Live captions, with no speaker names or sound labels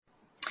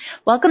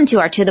Welcome to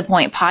our To The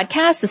Point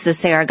podcast. This is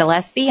Sarah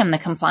Gillespie. I'm the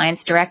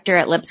compliance director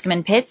at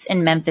Lipscomb & Pitts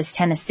in Memphis,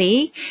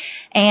 Tennessee.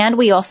 And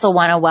we also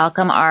want to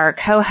welcome our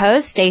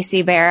co-host,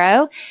 Stacey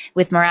Barrow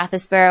with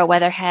Marathas Barrow,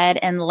 Weatherhead,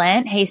 and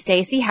Lent. Hey,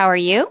 Stacey, how are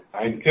you?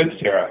 I'm good,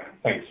 Sarah.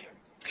 Thanks.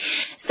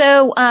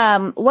 So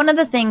one of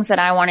the things that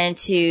I wanted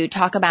to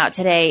talk about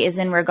today is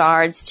in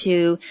regards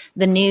to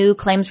the new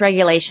claims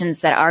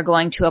regulations that are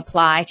going to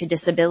apply to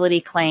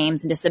disability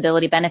claims and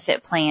disability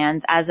benefit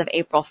plans as of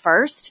April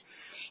 1st.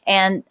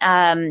 And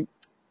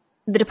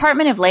the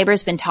Department of Labor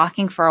has been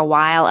talking for a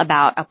while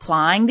about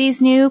applying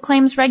these new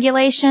claims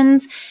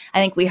regulations.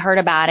 I think we heard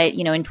about it,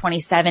 in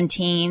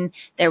 2017.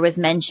 There was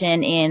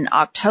mention in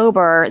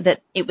October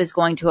that it was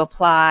going to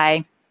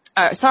apply.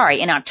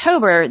 In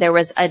October, there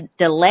was a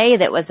delay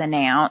that was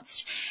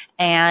announced.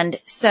 And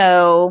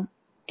so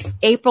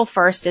April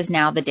 1st is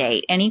now the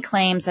date. Any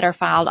claims that are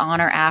filed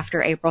on or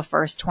after April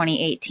 1st,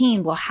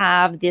 2018 will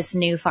have this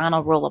new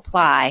final rule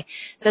apply.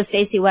 So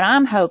Stacey, what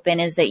I'm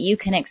hoping is that you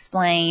can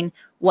explain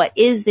what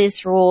is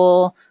this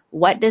rule,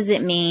 what does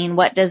it mean,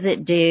 what does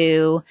it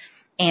do,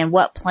 and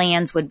what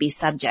plans would be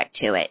subject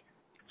to it.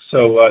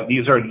 So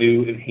these are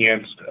new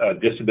enhanced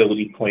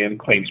disability plan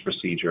claims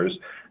procedures.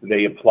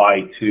 They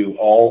apply to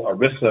all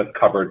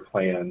ERISA-covered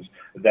plans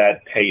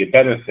that pay a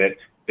benefit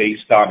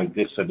based on a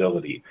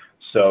disability.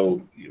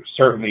 So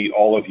certainly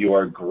all of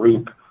your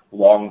group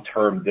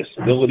long-term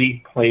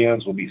disability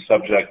plans will be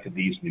subject to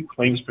these new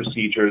claims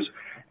procedures,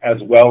 as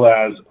well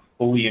as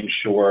fully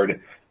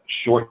insured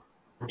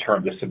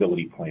short-term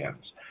disability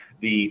plans.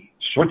 The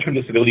short-term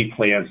disability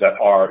plans that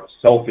are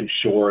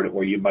self-insured,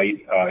 or you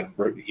might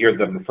hear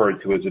them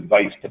referred to as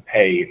advice to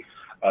pay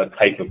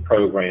type of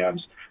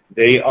programs,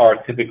 they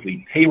are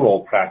typically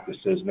payroll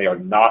practices, and they are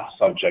not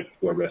subject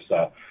to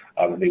ERISA.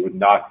 They would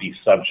not be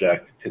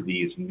subject to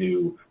these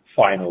new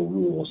final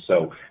rules.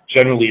 So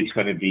generally it's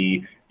going to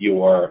be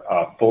your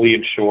fully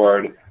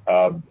insured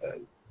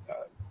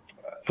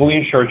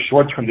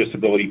short-term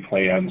disability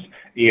plans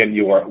and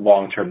your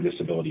long-term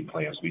disability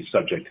plans will be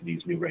subject to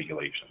these new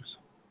regulations.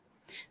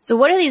 So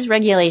what do these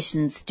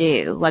regulations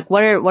do? Like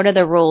what are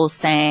the rules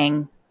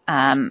saying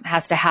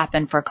has to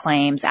happen for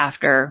claims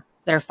after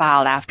they're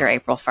filed after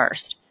April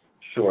 1st?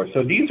 Sure.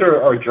 So these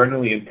are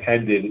generally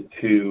intended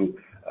to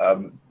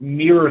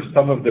mirror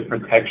some of the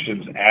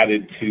protections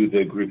added to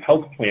the group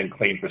health plan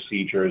claim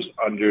procedures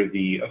under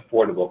the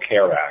Affordable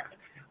Care Act.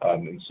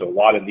 And so a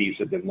lot of these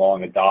have been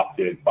long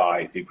adopted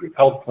by the group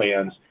health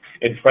plans.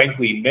 And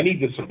frankly, many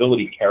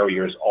disability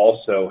carriers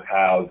also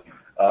have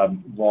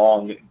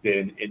long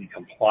been in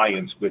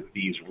compliance with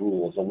these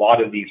rules. A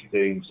lot of these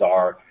things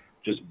are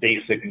just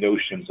basic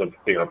notions of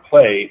fair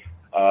play.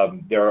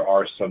 There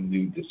are some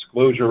new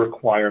disclosure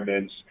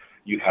requirements.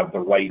 You have the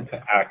right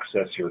to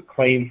access your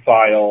claim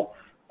file.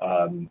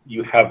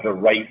 You have the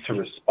right to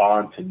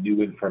respond to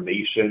new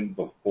information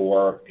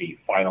before a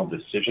final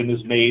decision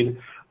is made.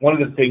 One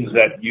of the things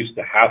that used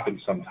to happen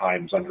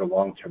sometimes under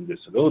long-term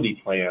disability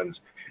plans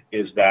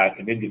is that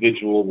an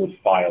individual would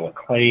file a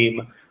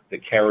claim, the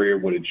carrier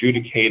would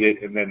adjudicate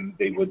it, and then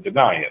they would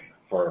deny it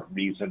for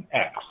reason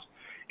X.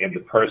 And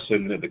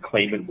the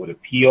claimant would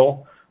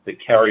appeal. The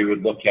carrier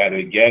would look at it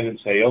again and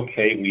say,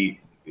 okay,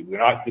 we're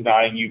not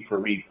denying you for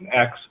reason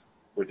X,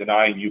 we're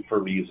denying you for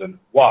reason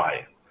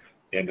Y.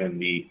 And then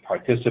the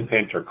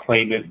participant or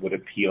claimant would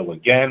appeal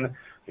again.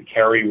 The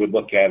carrier would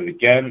look at it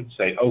again and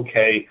say,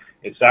 okay,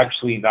 it's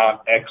actually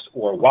not X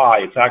or Y,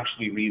 it's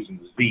actually reason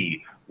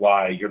Z,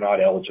 why you're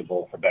not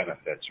eligible for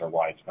benefits or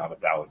why it's not a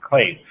valid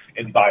claim.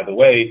 And by the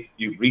way,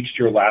 you've reached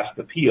your last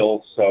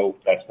appeal, so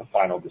that's the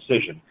final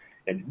decision.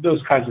 And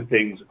those kinds of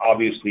things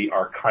obviously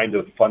are kind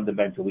of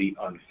fundamentally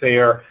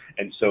unfair,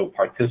 and so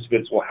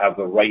participants will have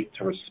the right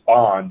to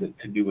respond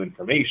to new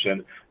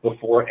information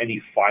before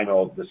any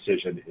final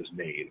decision is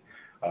made.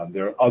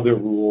 There are other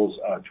rules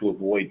to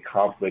avoid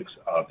conflicts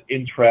of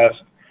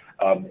interest,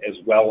 as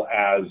well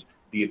as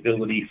the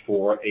ability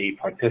for a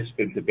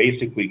participant to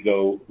basically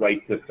go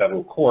right to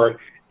federal court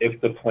if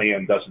the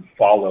plan doesn't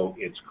follow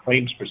its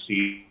claims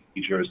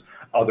procedures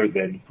other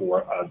than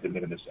for de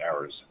minimis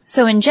errors.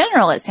 So in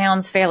general, it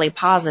sounds fairly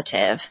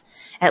positive,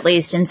 at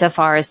least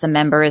insofar as the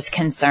member is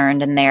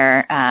concerned and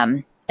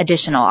their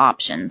additional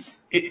options.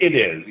 It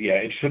is, yeah.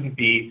 It shouldn't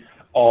be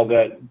all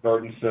that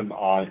burdensome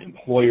on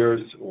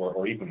employers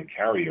or even the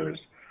carriers,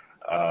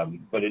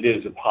 but it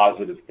is a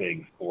positive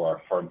thing for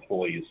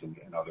employees and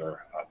other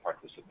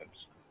participants.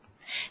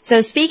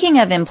 So speaking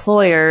of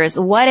employers,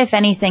 what, if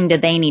anything, do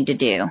they need to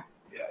do?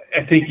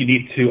 I think you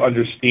need to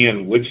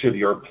understand which of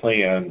your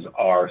plans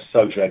are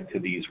subject to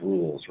these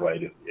rules,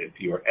 right? If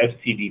your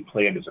STD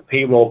plan is a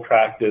payroll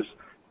practice,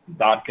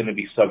 not going to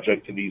be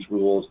subject to these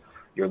rules.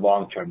 Your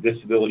long-term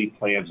disability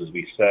plans, as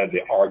we said,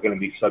 they are going to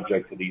be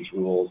subject to these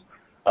rules.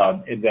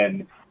 And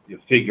then you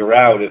figure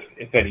out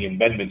if any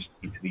amendments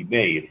need to be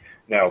made.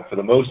 Now, for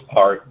the most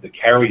part, the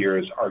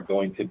carriers are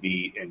going to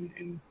be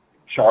in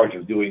charge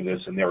of doing this,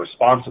 and they're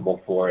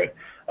responsible for it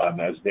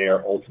as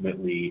they're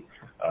ultimately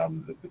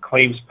the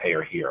claims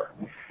payer here.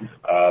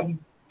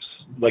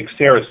 like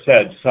Sarah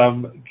said,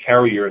 some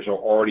carriers are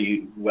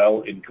already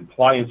well in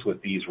compliance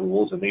with these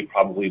rules, and they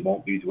probably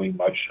won't be doing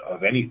much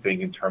of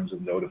anything in terms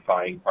of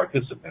notifying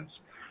participants.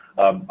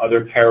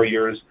 Other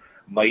carriers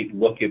might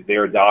look at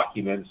their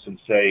documents and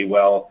say,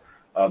 well,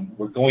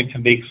 we're going to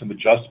make some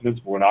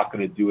adjustments, but we're not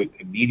going to do it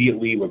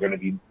immediately. We're going to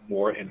be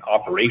more in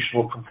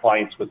operational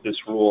compliance with this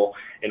rule.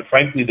 And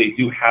frankly, they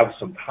do have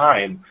some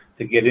time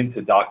to get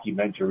into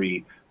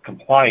documentary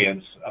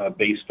compliance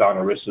based on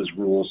ERISA's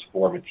rules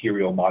for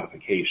material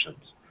modifications.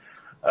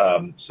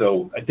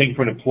 So I think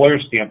from an employer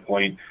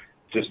standpoint,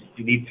 just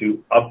you need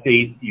to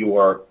update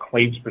your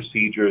claims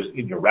procedures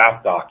in your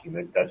RAP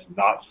document. That's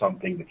not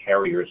something the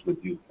carriers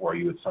would do for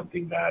you. It's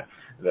something that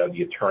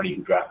the attorney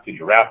who drafted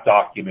your RAP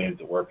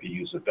document, or if you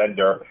use a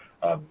vendor,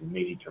 you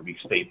may need to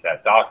restate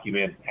that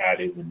document,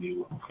 add in the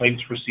new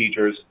claims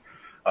procedures,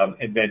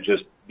 and then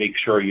just make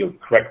sure you've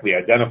correctly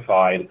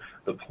identified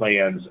the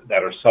plans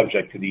that are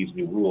subject to these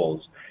new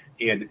rules.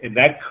 And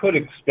that could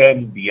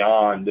extend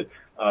beyond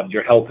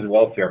your health and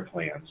welfare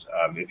plans.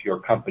 If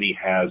your company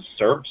has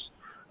SERPs,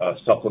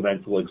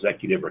 supplemental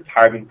executive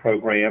retirement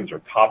programs,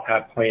 or top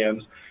hat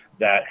plans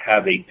that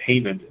have a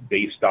payment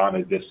based on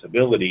a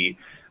disability,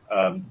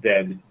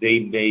 then they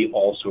may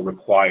also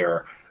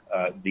require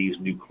these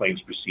new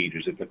claims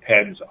procedures. It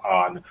depends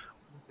on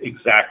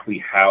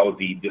exactly how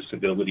the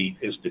disability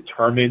is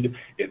determined.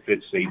 If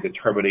it's a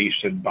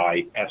determination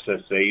by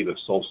SSA, the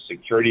Social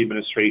Security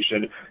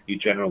Administration, you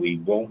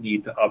generally won't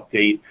need to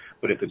update.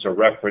 But if it's a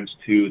reference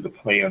to the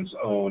plan's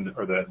own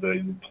or the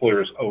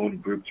employer's own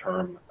group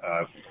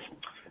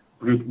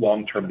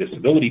long-term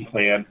disability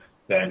plan,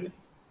 then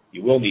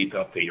you will need to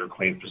update your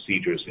claims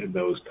procedures in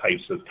those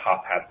types of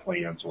top hat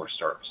plans or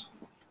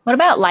SERPs. What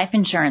about life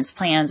insurance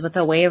plans with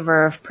a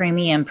waiver of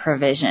premium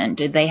provision?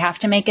 Did they have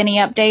to make any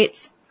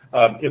updates?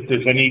 If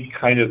there's any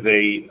kind of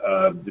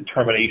a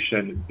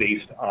determination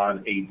based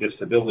on a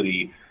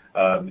disability,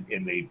 and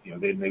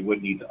then they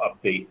would need to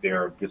update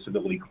their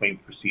disability claims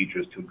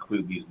procedures to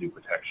include these new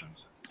protections.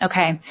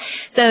 Okay.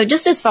 So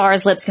just as far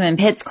as Lipscomb and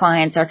Pitts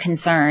clients are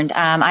concerned,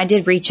 I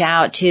did reach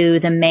out to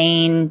the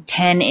main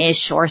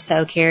 10-ish or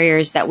so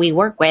carriers that we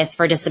work with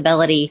for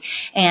disability.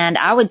 And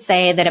I would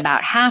say that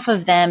about half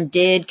of them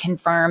did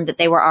confirm that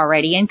they were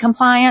already in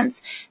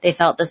compliance. They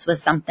felt this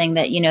was something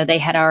that, they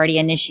had already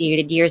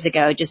initiated years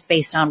ago just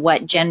based on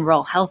what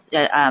general health,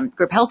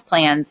 group health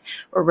plans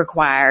were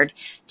required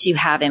to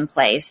have in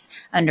place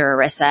under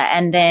ERISA.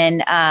 And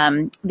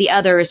then the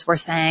others were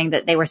saying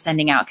that they were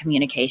sending out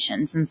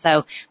communications. And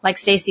so, like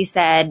Stacey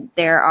said,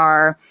 there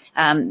are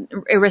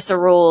ERISA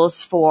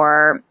rules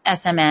for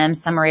SMM,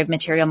 summary of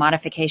material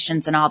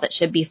modifications, and all that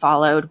should be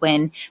followed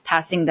when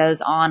passing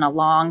those on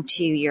along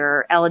to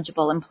your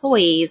eligible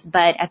employees.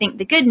 But I think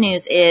the good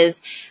news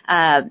is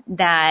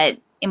that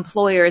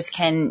employers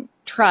can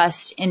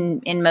trust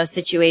in most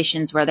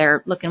situations where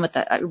they're working with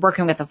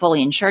a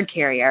fully insured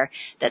carrier,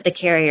 that the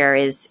carrier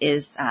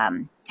is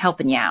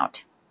helping you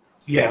out.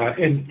 Yeah,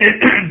 and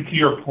to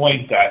your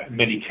point that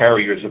many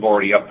carriers have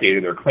already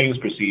updated their claims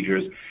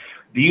procedures,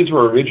 these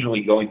were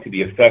originally going to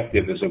be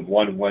effective as of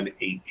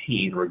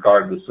 1/1/18,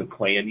 regardless of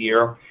plan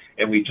year,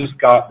 and we just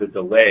got the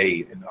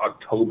delay in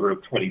October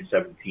of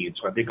 2017.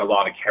 So I think a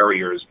lot of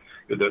carriers,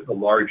 the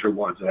larger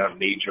ones that have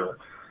major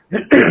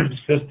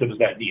systems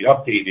that need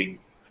updating,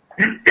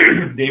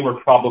 they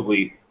were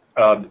probably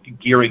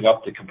gearing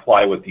up to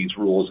comply with these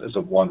rules as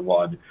of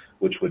 1/1,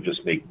 which would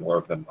just make more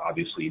of them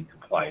obviously in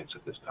compliance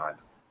at this time.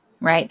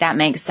 Right, that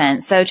makes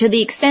sense. So to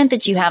the extent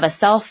that you have a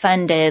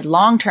self-funded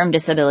long-term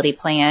disability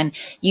plan,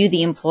 you,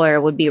 the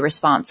employer, would be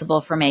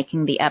responsible for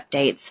making the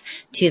updates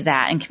to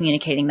that and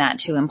communicating that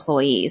to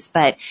employees.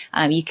 But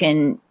you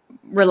can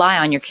rely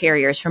on your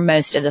carriers for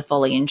most of the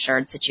fully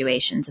insured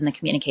situations and the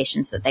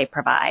communications that they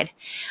provide.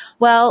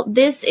 Well,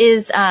 this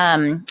is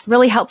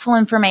really helpful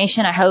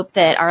information. I hope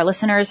that our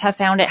listeners have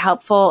found it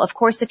helpful. Of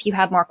course, if you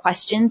have more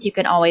questions, you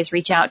can always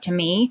reach out to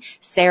me,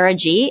 Sarah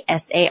G,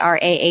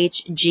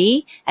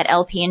 SARAHG, at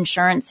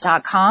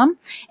lpinsurance.com.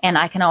 And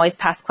I can always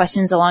pass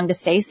questions along to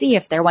Stacey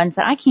if they're ones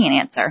that I can't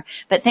answer.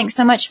 But thanks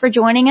so much for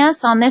joining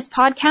us on this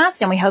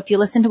podcast, and we hope you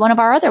listen to one of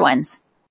our other ones.